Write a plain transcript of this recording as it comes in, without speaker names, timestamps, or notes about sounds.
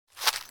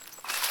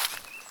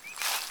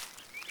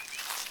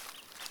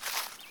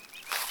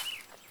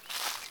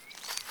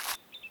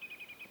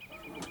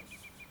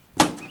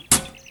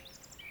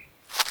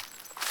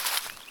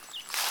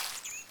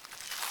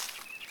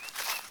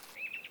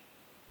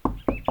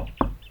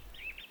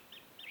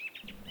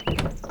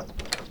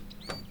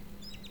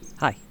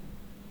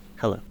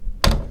Hello,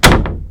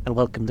 and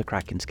welcome to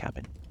Kraken's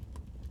cabin.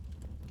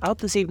 I hope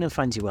this evening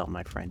finds you well,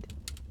 my friend.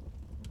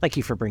 Thank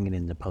you for bringing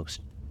in the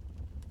post.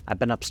 I've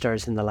been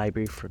upstairs in the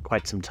library for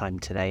quite some time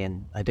today,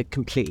 and I did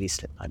completely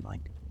slip my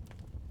mind.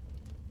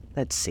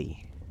 Let's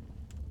see.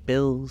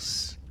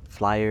 Bills,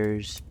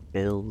 flyers,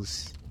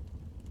 bills.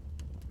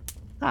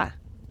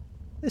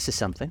 This is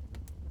something.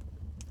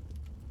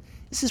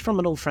 This is from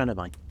an old friend of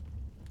mine.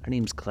 Her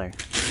name's Claire.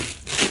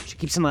 She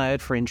keeps an eye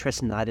out for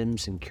interesting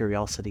items and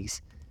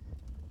curiosities.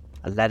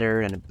 A letter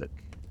and a book.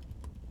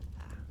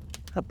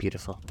 How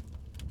beautiful.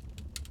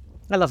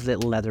 I love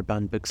little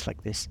leather-bound books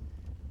like this.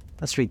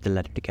 Let's read the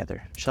letter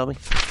together, shall we?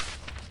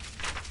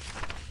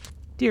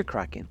 Dear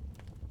Kraken,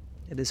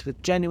 it is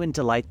with genuine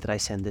delight that I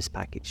send this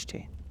package to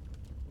you.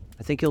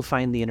 I think you'll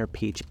find the inner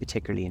page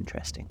particularly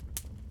interesting.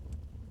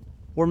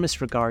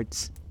 Warmest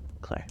regards,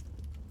 Claire.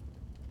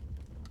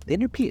 The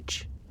inner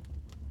page?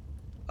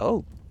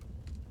 Oh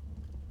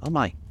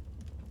my.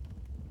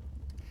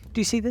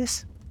 Do you see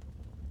this?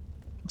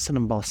 It's an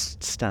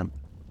embossed stamp.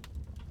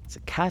 It's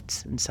a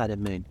cat inside a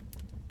moon.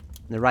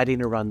 And the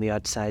writing around the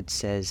outside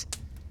says,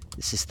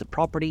 "This is the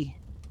property,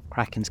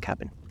 Kraken's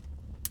cabin."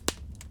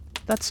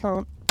 That's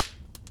not...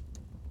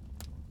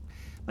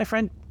 My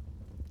friend,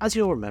 as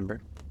you'll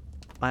remember,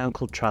 my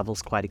uncle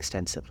travels quite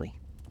extensively.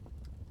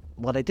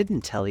 What I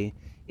didn't tell you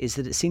is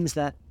that it seems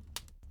that,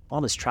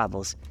 on his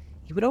travels,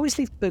 he would always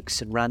leave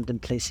books in random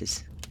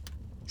places,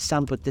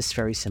 stamped with this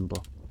very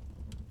symbol.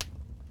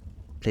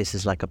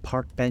 Places like a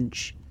park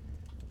bench,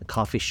 a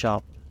coffee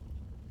shop,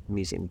 a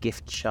museum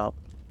gift shop.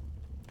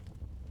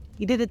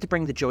 He did it to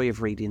bring the joy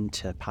of reading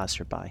to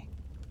passerby,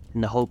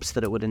 in the hopes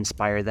that it would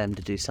inspire them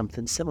to do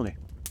something similar.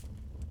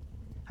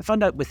 I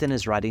found out within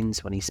his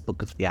writings when he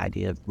spoke of the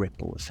idea of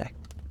ripple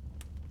effect,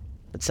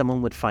 that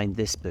someone would find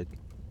this book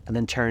and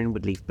in turn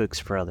would leave books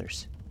for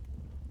others.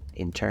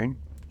 In turn,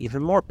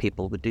 even more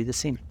people would do the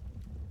same.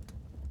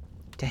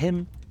 To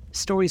him,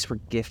 stories were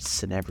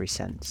gifts in every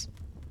sense,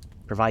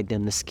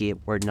 providing an escape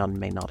where none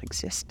may not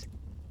exist.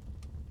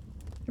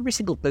 Every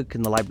single book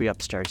in the library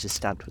upstairs is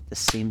stamped with the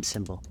same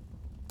symbol.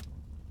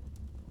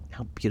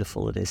 How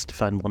beautiful it is to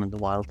find one in the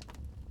wild.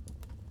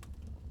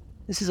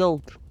 This is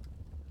old.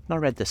 I've not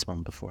read this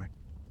one before,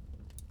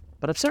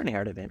 but I've certainly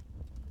heard of it.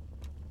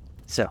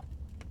 So,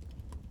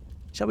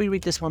 shall we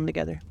read this one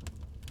together?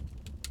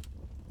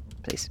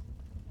 Please,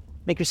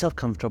 make yourself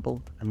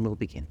comfortable and we'll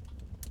begin.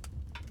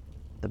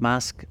 The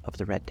Masque of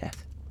the Red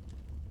Death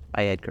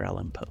by Edgar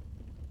Allan Poe.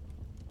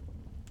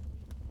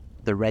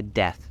 The Red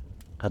Death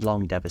had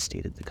long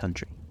devastated the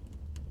country.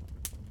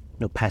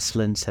 No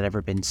pestilence had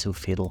ever been so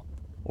fatal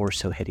or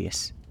so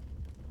hideous.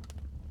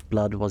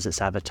 Blood was its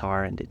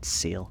avatar and its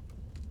seal,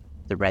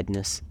 the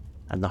redness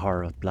and the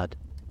horror of blood.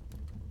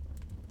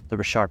 There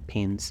were sharp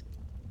pains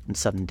and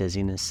sudden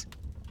dizziness,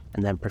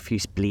 and then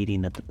profuse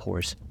bleeding at the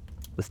pores,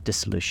 with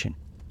dissolution.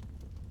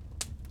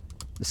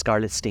 The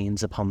scarlet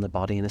stains upon the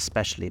body and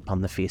especially upon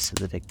the face of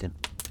the victim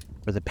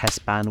were the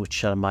pest ban which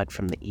shut him out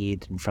from the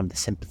aid and from the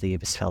sympathy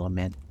of his fellow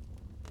men.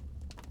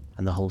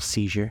 And the whole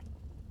seizure,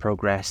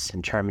 progress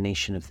and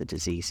termination of the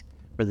disease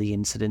were the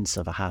incidents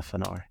of a half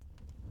an hour.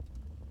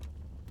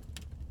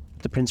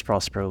 The Prince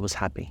Prospero was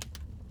happy,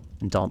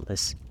 and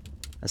dauntless,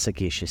 and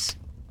sagacious.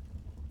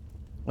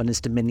 When his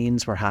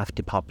dominions were half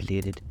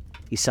depopulated,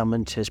 he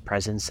summoned to his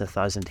presence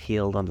 1,000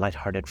 hale and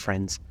light-hearted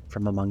friends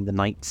from among the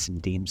knights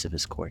and dames of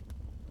his court,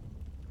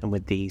 and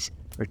with these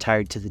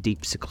retired to the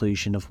deep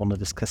seclusion of one of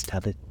his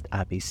castellated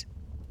abbeys.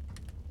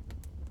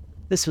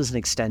 This was an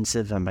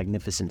extensive and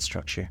magnificent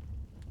structure,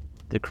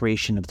 the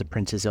creation of the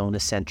prince's own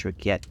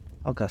eccentric yet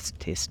august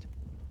taste.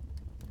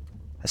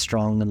 A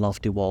strong and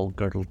lofty wall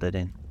girdled it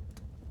in.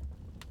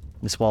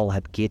 This wall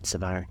had gates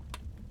of iron.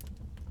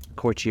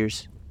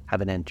 Courtiers,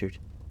 having entered,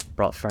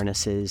 brought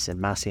furnaces and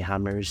Masque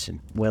hammers and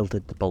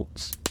welded the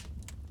bolts.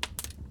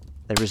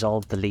 They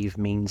resolved to leave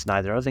means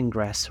neither of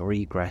ingress or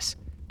egress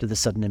to the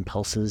sudden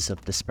impulses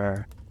of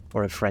despair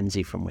or of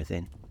frenzy from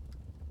within.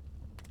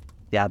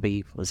 The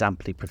abbey was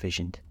amply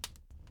provisioned.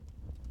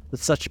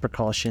 With such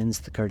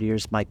precautions, the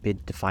courtiers might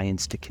bid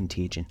defiance to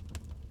contagion.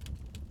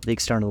 The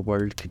external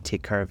world could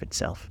take care of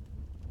itself.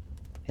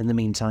 In the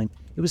meantime,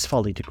 it was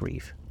folly to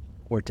grieve,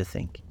 or to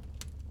think.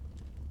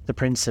 The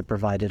prince had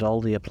provided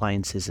all the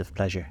appliances of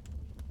pleasure.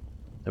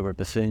 There were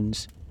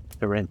buffoons,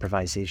 there were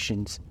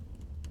improvisations,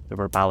 there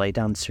were ballet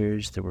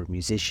dancers, there were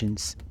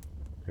musicians,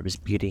 there was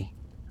beauty,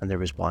 and there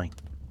was wine.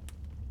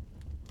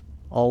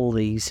 All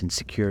these in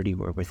security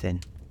were within,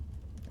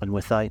 and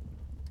without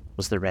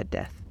was the Red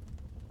Death.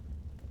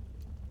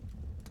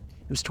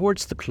 It was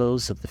towards the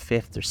close of the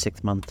 5th or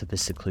 6th month of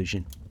his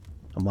seclusion,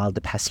 and while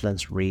the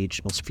pestilence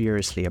raged most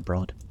furiously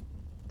abroad,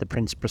 the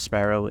Prince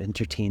Prospero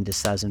entertained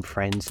his 1,000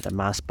 friends at a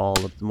masked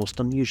ball of the most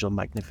unusual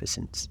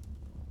magnificence.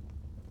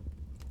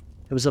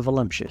 It was a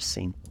voluptuous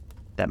scene,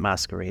 that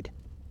masquerade.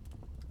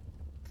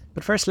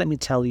 But first let me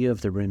tell you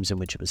of the rooms in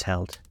which it was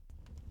held.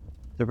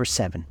 There were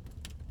 7,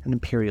 an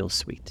imperial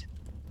suite.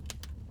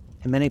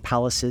 In many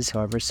palaces,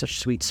 however, such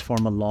suites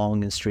form a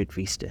long and straight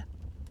vista,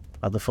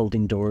 while the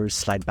folding doors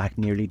slide back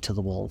nearly to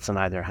the walls on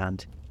either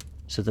hand,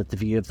 so that the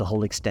view of the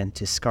whole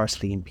extent is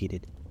scarcely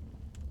impeded.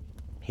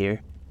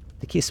 Here,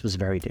 the case was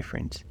very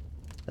different,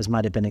 as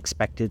might have been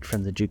expected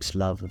from the Duke's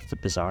love of the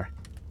bizarre.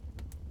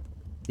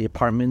 The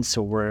apartments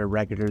were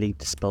irregularly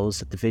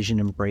disposed that the vision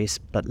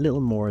embraced but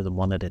little more than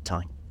one at a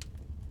time.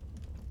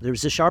 There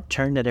was a sharp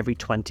turn at every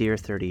 20 or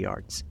 30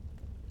 yards,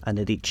 and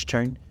at each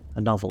turn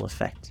a novel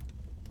effect.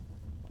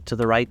 To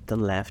the right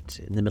and left,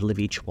 in the middle of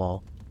each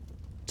wall,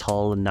 a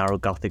tall and narrow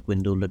Gothic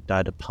window looked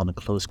out upon a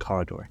closed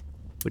corridor,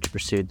 which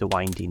pursued the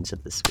windings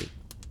of the suite.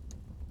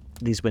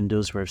 These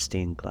windows were of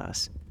stained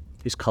glass,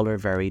 whose colour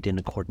varied in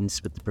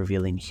accordance with the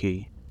prevailing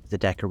hue of the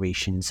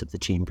decorations of the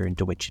chamber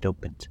into which it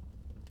opened.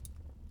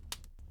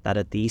 That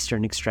at the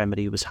eastern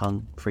extremity was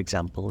hung, for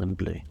example, in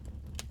blue,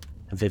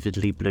 and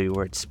vividly blue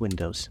were its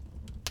windows.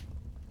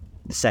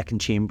 The second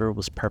chamber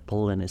was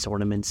purple in its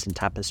ornaments and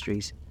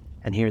tapestries,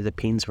 and here the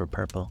panes were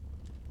purple.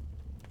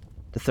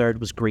 The third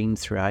was green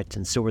throughout,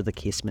 and so were the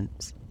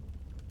casements.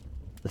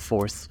 The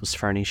fourth was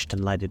furnished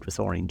and lighted with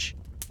orange,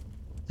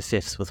 the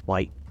fifth with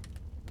white,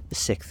 the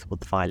sixth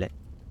with violet.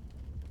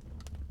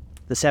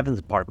 The seventh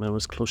apartment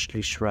was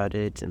closely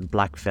shrouded in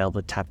black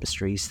velvet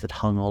tapestries that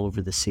hung all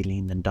over the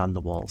ceiling and down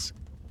the walls,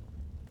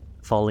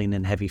 falling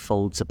in heavy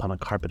folds upon a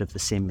carpet of the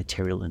same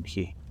material and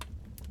hue.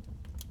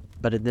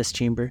 But in this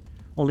chamber,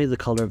 only the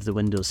colour of the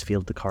windows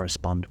failed to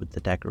correspond with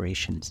the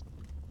decorations.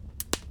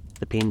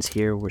 The panes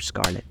here were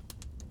scarlet,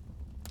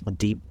 a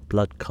deep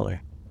blood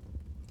colour.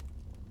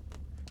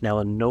 Now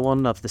in no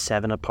one of the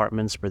 7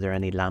 apartments were there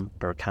any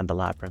lamp or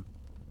candelabrum.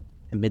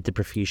 Amid the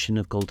profusion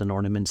of golden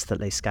ornaments that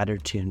lay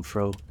scattered to and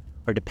fro,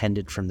 or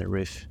depended from the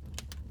roof,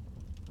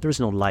 there was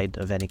no light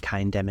of any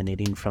kind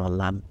emanating from a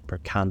lamp or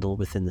candle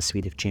within the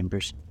suite of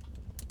chambers.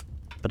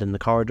 But in the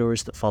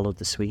corridors that followed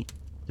the suite,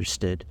 there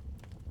stood,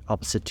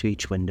 opposite to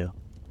each window,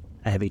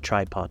 a heavy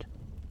tripod,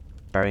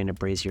 bearing a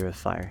brazier of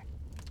fire,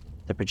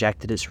 that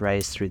projected its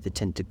rays through the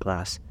tinted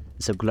glass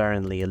and so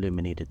glaringly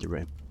illuminated the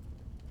room.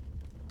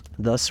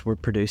 Thus were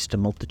produced a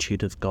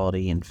multitude of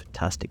gaudy and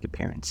fantastic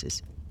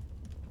appearances.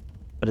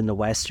 But in the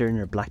western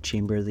or black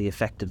chamber, the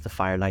effect of the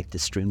firelight that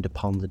streamed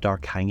upon the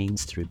dark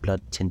hangings through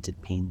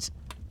blood-tinted panes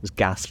was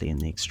ghastly in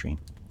the extreme,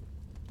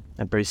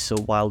 and produced so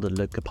wild a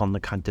look upon the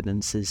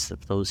countenances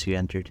of those who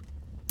entered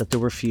that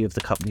there were few of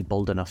the company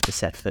bold enough to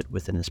set foot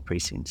within its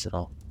precincts at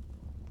all.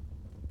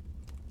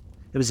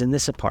 It was in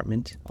this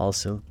apartment,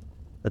 also,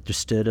 that there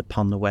stood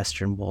upon the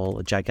western wall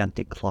a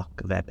gigantic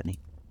clock of ebony.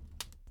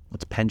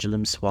 Its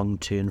pendulum swung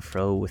to and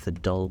fro with a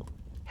dull,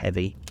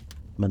 heavy,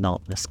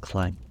 monotonous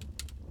clang.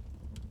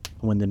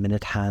 And when the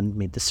minute hand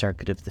made the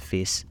circuit of the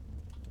face,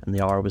 and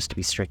the hour was to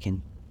be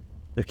stricken,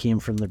 there came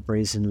from the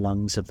brazen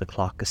lungs of the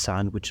clock a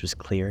sound which was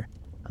clear,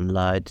 and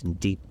loud, and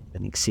deep,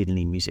 and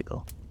exceedingly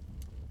musical,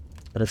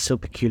 but of so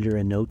peculiar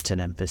a note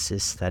and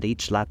emphasis that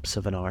each lapse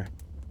of an hour,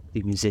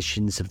 the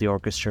musicians of the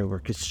orchestra were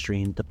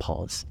constrained to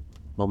pause,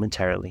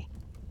 momentarily,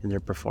 in their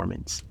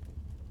performance,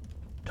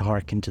 to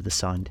hearken to the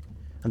sound,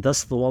 and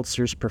thus the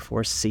waltzers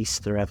perforce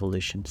ceased their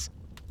evolutions,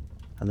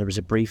 and there was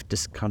a brief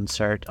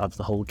disconcert of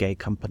the whole gay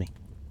company.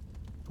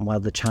 And while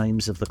the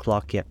chimes of the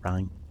clock yet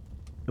rang,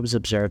 it was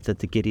observed that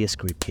the giddiest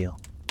grew pale,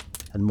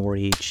 and more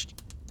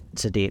aged and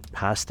sedate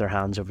passed their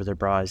hands over their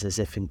brows as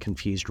if in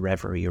confused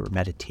reverie or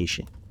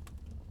meditation.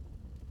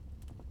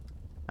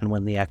 And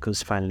when the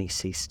echoes finally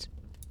ceased,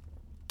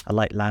 a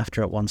light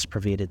laughter at once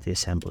pervaded the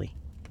assembly.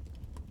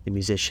 The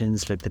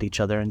musicians looked at each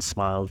other and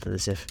smiled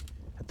as if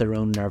at their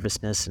own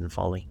nervousness and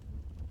folly,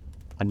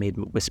 and made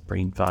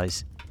whispering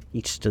vows,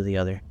 each to the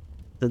other,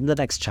 that the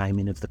next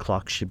chiming of the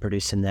clock should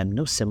produce in them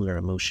no similar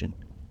emotion.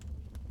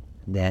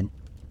 And then,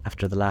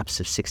 after the lapse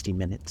of 60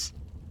 minutes,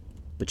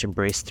 which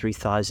embraced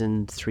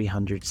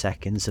 3,300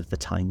 seconds of the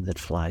time that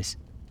flies,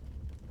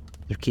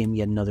 there came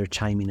yet another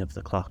chiming of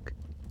the clock,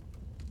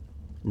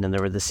 and then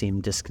there were the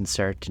same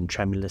disconcert and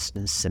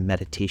tremulousness and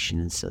meditation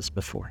as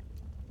before.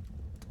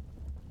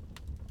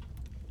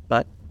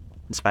 But,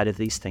 in spite of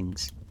these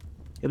things,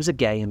 it was a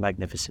gay and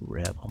magnificent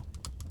revel.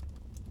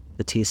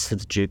 The tastes of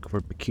the Duke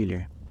were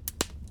peculiar.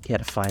 He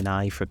had a fine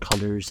eye for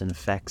colours and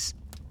effects.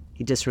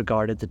 He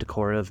disregarded the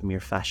decor of mere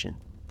fashion.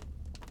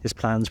 His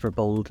plans were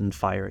bold and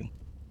fiery,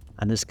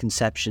 and his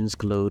conceptions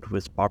glowed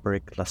with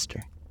barbaric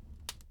lustre.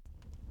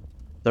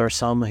 There are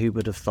some who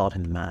would have thought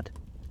him mad.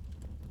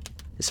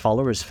 His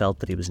followers felt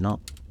that he was not.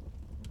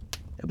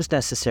 It was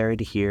necessary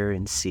to hear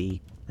and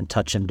see and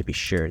touch him to be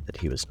sure that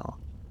he was not.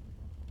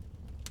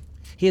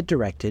 He had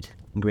directed,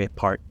 in great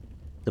part,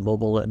 the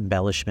mobile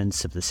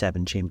embellishments of the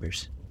 7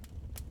 chambers,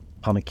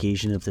 upon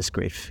occasion of this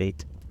great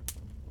fete,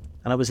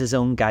 and it was his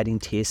own guiding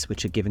taste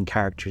which had given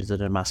character to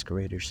the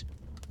masqueraders.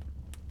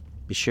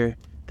 Be sure,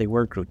 they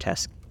were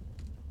grotesque.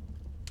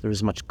 There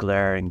was much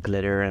glare and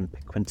glitter and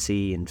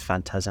piquancy and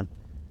phantasm,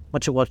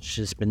 much of which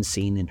has been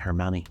seen in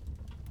Hermione.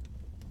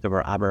 There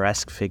were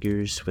arabesque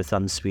figures with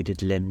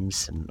unsweeted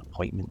limbs and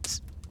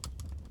appointments.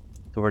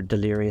 There were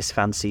delirious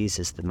fancies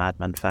as the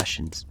madman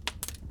fashions.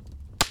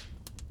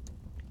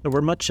 There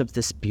were much of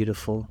this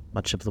beautiful,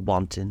 much of the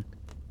wanton,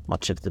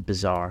 much of the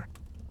bizarre,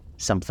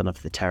 something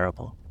of the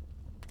terrible,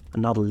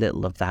 and not a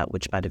little of that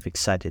which might have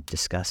excited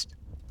disgust.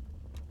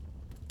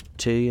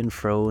 To and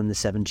fro in the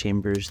 7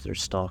 chambers there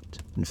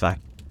stalked, in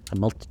fact, a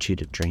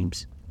multitude of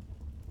dreams.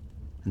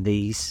 And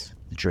these,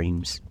 the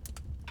dreams,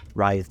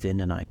 writhed in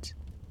and out,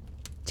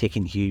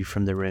 taking hue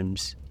from the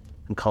rooms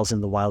and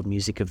causing the wild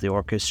music of the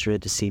orchestra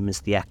to seem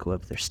as the echo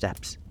of their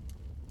steps.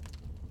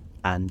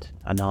 And,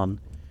 anon,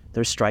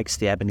 there strikes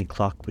the ebony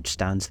clock which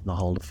stands in the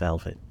hall of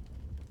velvet.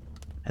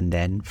 And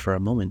then, for a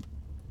moment,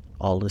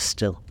 all is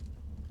still.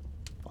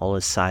 All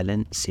is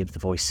silent save the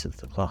voice of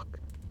the clock.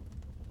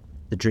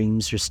 The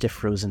dreams are stiff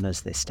frozen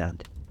as they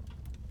stand.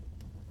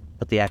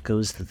 But the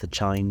echoes of the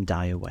chime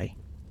die away.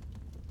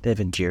 They have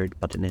endured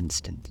but an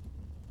instant,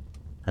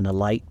 and a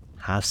light,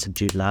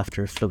 half-subdued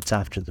laughter floats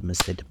after them as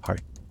they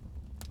depart.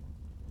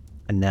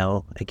 And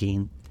now,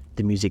 again,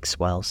 the music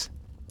swells,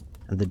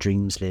 and the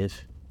dreams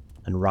live,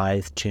 and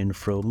writhe to and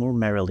fro more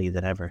merrily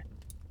than ever,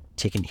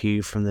 taking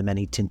hue from the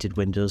many tinted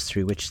windows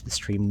through which the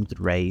streamed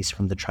rays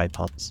from the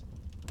tripods.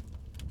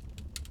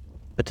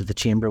 But to the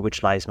chamber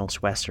which lies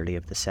most westerly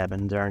of the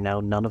 7, there are now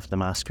none of the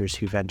maskers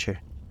who venture,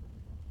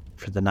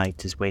 for the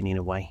night is waning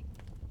away,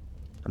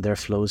 and there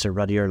flows a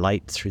ruddier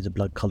light through the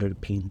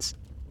blood-coloured panes.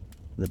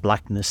 The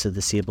blackness of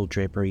the sable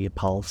drapery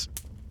appalls,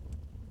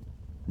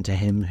 and to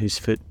him whose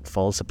foot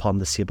falls upon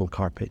the sable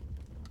carpet,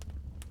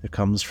 there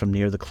comes from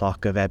near the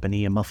clock of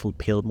ebony a muffled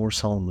peal more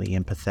solemnly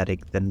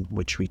empathetic than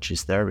which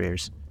reaches their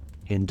ears,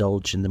 who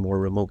indulge in the more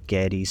remote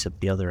gaieties of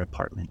the other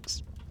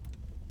apartments.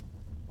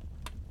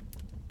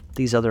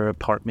 These other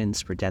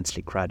apartments were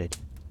densely crowded,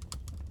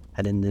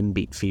 and in them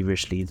beat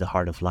feverishly the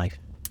heart of life,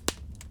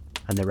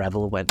 and the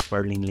revel went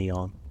whirlingly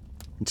on,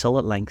 until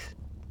at length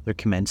there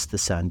commenced the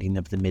sounding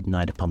of the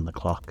midnight upon the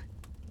clock.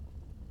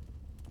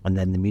 And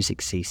then the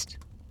music ceased,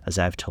 as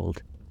I have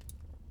told,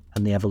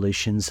 and the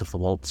evolutions of the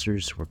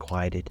waltzers were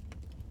quieted,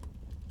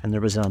 and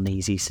there was an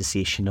uneasy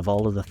cessation of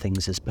all other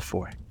things as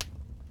before.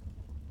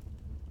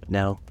 But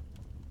now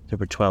there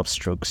were 12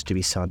 strokes to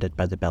be sounded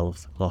by the bell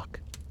of the clock.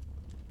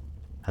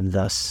 And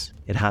thus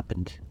it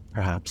happened,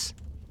 perhaps,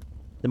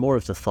 the more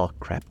of the thought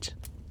crept,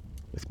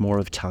 with more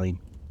of time,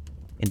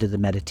 into the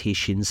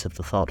meditations of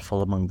the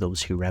thoughtful among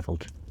those who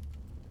revelled.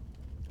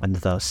 And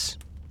thus,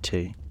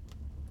 too,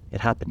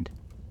 it happened,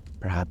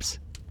 perhaps,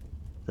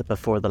 that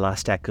before the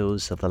last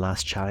echoes of the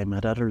last chime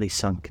had utterly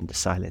sunk into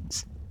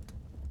silence,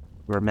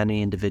 there were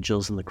many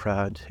individuals in the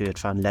crowd who had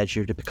found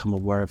leisure to become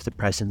aware of the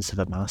presence of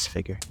a masked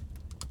figure,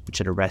 which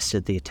had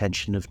arrested the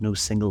attention of no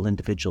single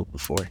individual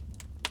before.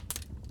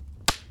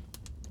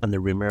 And the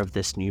rumour of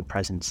this new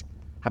presence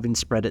having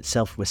spread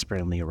itself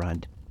whisperingly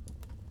around,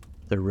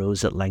 there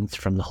rose at length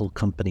from the whole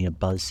company a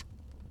buzz,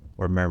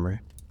 or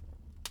murmur,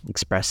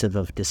 expressive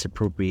of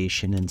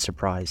disapprobation and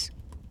surprise,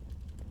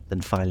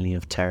 then finally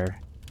of terror,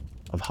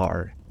 of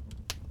horror,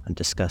 and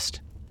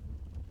disgust.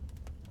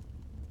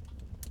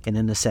 In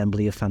an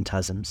assembly of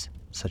phantasms,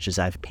 such as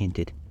I've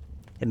painted,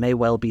 it may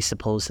well be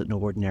supposed that no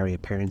ordinary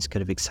appearance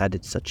could have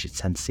excited such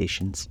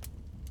sensations.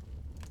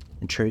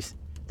 In truth,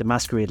 the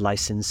masquerade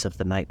license of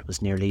the night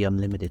was nearly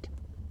unlimited.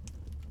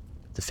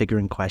 The figure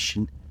in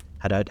question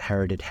had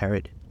out-Heroded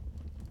Herod,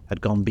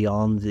 had gone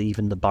beyond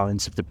even the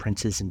bounds of the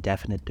prince's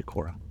indefinite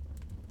decorum.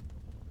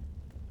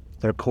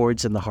 There are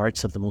chords in the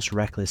hearts of the most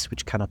reckless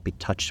which cannot be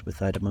touched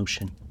without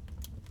emotion.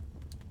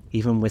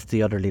 Even with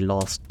the utterly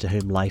lost, to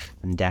whom life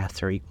and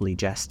death are equally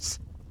jests,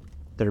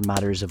 there are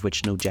matters of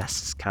which no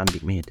jests can be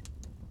made.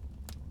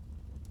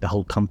 The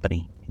whole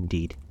company,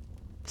 indeed,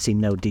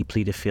 seemed now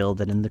deeply to feel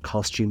that in the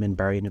costume and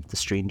bearing of the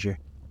stranger,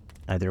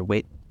 neither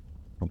wit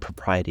nor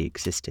propriety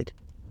existed.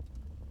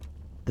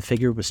 The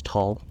figure was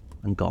tall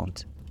and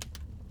gaunt,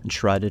 and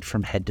shrouded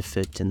from head to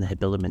foot in the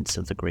habiliments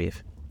of the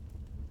grave.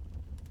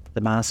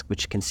 The mask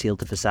which concealed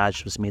the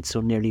visage was made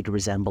so nearly to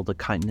resemble the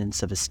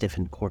countenance of a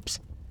stiffened corpse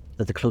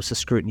that the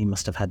closest scrutiny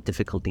must have had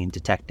difficulty in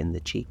detecting the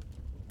cheek.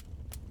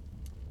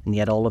 And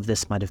yet all of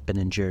this might have been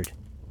endured,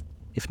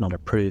 if not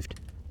approved,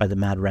 by the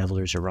mad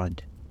revellers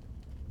around.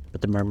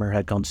 But the murmur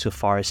had gone so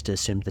far as to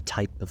assume the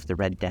type of the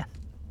Red Death.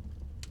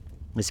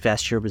 His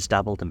vesture was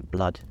dabbled in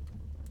blood,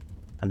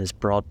 and his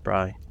broad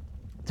brow,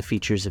 the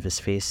features of his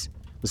face,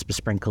 was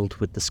besprinkled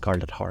with the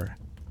scarlet horror.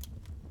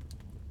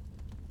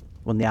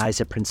 When the eyes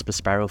of Prince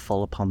Prospero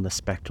fall upon the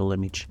spectral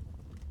image,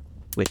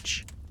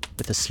 which,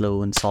 with a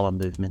slow and solemn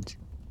movement,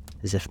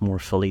 as if more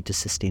fully to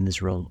sustain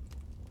his role,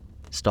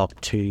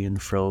 stalked to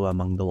and fro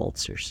among the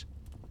waltzers,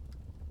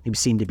 he was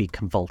seen to be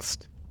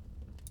convulsed,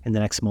 in the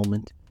next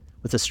moment,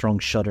 with a strong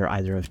shudder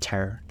either of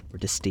terror or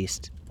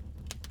distaste,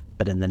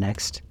 but in the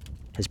next,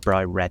 his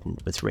brow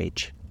reddened with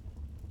rage.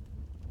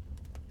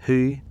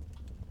 "Who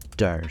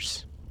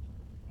dares?"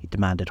 he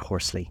demanded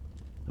hoarsely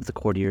of the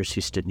courtiers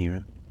who stood near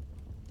him.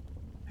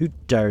 "Who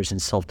dares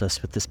insult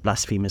us with this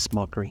blasphemous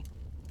mockery?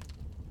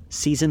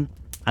 Seize him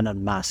and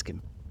unmask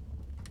him,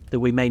 that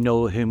we may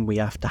know whom we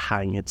have to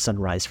hang at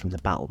sunrise from the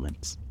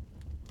battlements."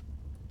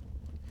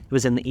 It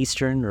was in the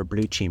eastern or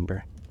blue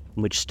chamber,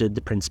 in which stood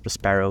the Prince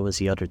Prospero as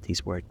he uttered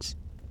these words.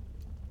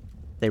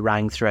 They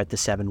rang throughout the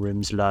 7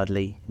 rooms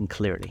loudly and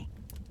clearly,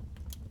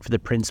 for the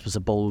prince was a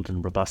bold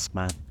and robust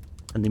man,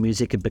 and the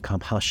music had become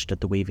hushed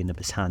at the waving of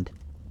his hand.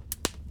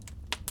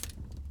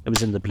 It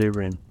was in the blue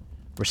room,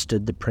 where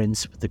stood the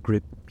prince with a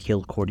group of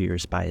pale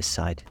courtiers by his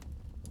side.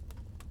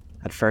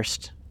 At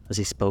first, as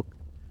he spoke,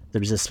 there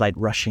was a slight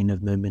rushing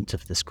of movement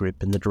of this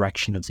group in the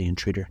direction of the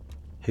intruder,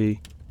 who,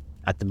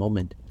 at the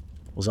moment,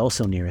 was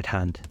also near at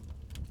hand,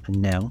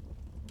 and now,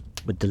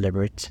 with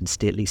deliberate and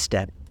stately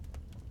step,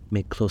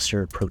 made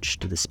closer approach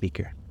to the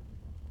speaker.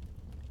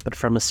 But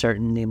from a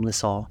certain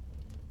nameless awe,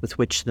 with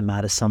which the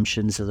mad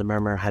assumptions of the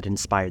murmur had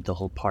inspired the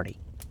whole party,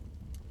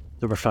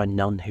 there were found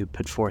none who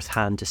put forth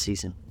hand to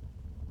seize him,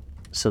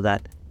 so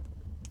that,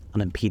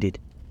 unimpeded,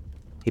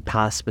 he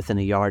passed within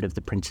a yard of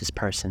the prince's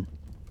person,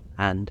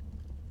 and,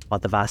 while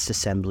the vast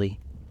assembly,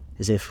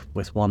 as if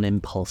with one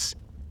impulse,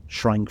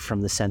 shrank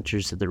from the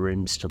centres of the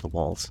rooms to the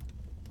walls,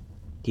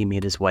 he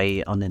made his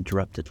way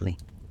uninterruptedly,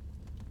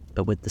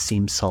 but with the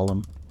same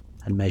solemn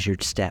and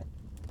measured step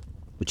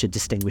which had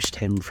distinguished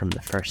him from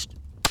the first,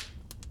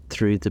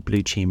 through the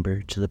blue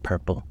chamber to the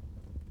purple,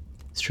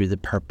 through the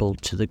purple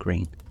to the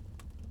green,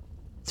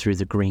 through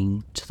the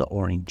green to the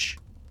orange,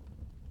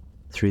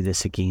 through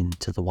this again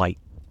to the white,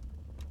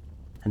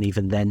 and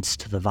even thence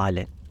to the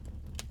violet,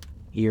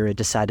 ere a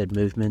decided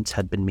movement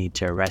had been made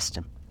to arrest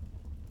him.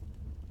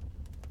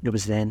 It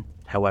was then,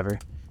 however,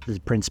 that the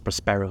Prince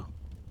Prospero,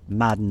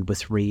 maddened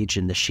with rage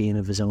and the shame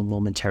of his own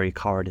momentary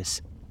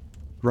cowardice,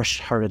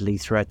 rushed hurriedly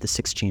throughout the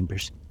 6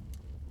 chambers,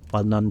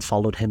 while none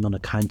followed him on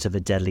account of a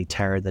deadly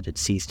terror that had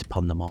seized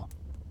upon them all.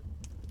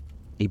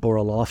 He bore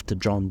aloft a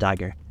drawn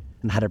dagger,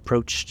 and had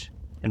approached,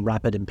 in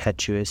rapid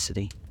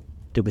impetuosity,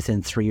 to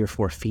within 3 or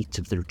 4 feet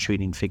of the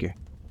retreating figure,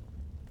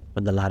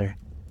 when the latter,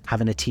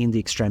 having attained the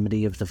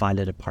extremity of the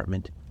violet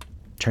apartment,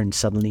 turned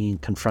suddenly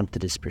and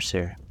confronted his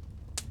pursuer.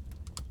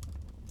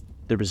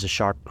 There was a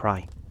sharp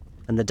cry,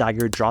 and the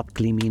dagger dropped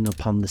gleaming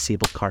upon the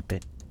sable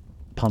carpet,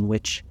 upon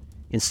which,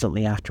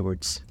 instantly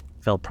afterwards,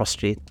 fell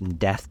prostrate in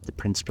death the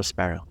Prince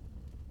Prospero.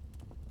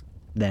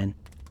 Then,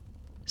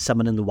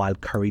 summoning the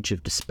wild courage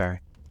of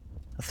despair,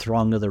 a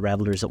throng of the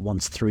revellers at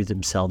once threw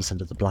themselves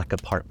into the black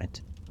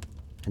apartment,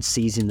 and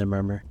seizing the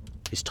murmur,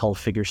 whose tall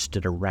figure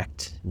stood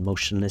erect and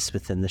motionless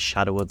within the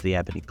shadow of the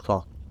ebony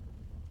clock,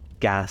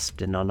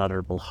 gasped in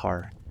unutterable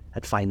horror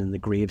at finding the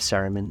grave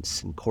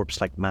cerements and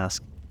corpse-like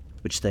mask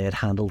which they had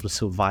handled with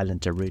so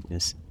violent a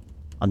rudeness,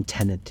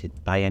 untenanted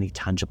by any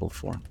tangible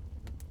form.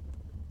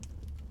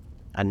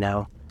 And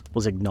now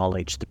was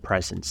acknowledged the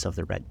presence of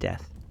the Red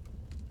Death.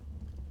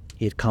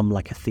 He had come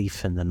like a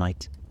thief in the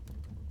night,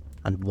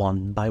 and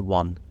one by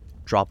one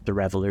dropped the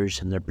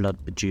revellers in their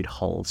blood-bedewed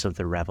halls of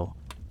their revel,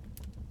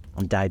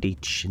 and died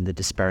each in the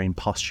despairing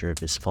posture of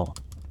his fall.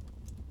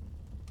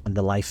 And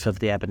the life of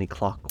the ebony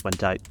clock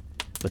went out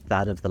with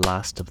that of the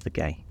last of the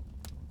gay,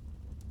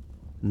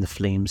 and the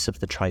flames of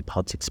the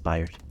tripods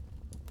expired,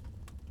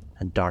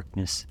 and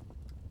darkness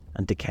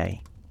and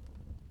decay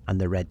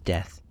and the Red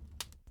Death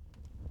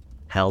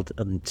held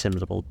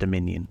unintimidable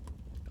dominion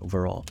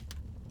over all.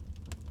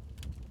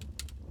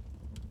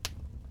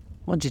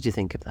 What did you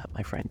think of that,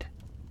 my friend?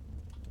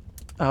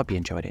 I hope you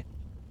enjoyed it.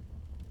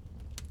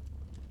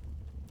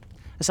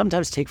 I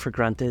sometimes take for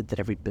granted that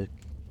every book,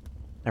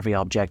 every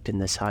object in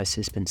this house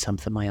has been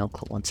something my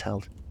uncle once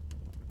held.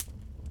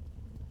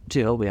 I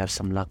do hope we have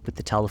some luck with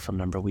the telephone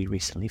number we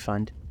recently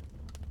found.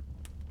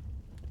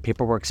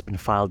 Paperwork's been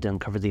filed to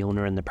uncover the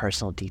owner and the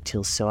personal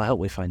details, so I hope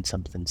we find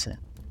something soon.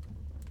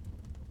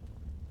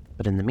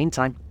 But in the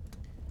meantime,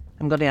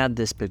 I'm going to add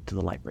this book to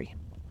the library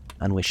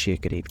and wish you a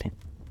good evening.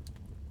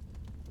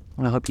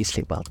 I hope you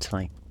sleep well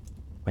tonight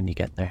when you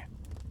get there.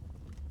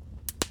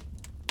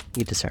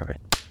 You deserve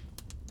it.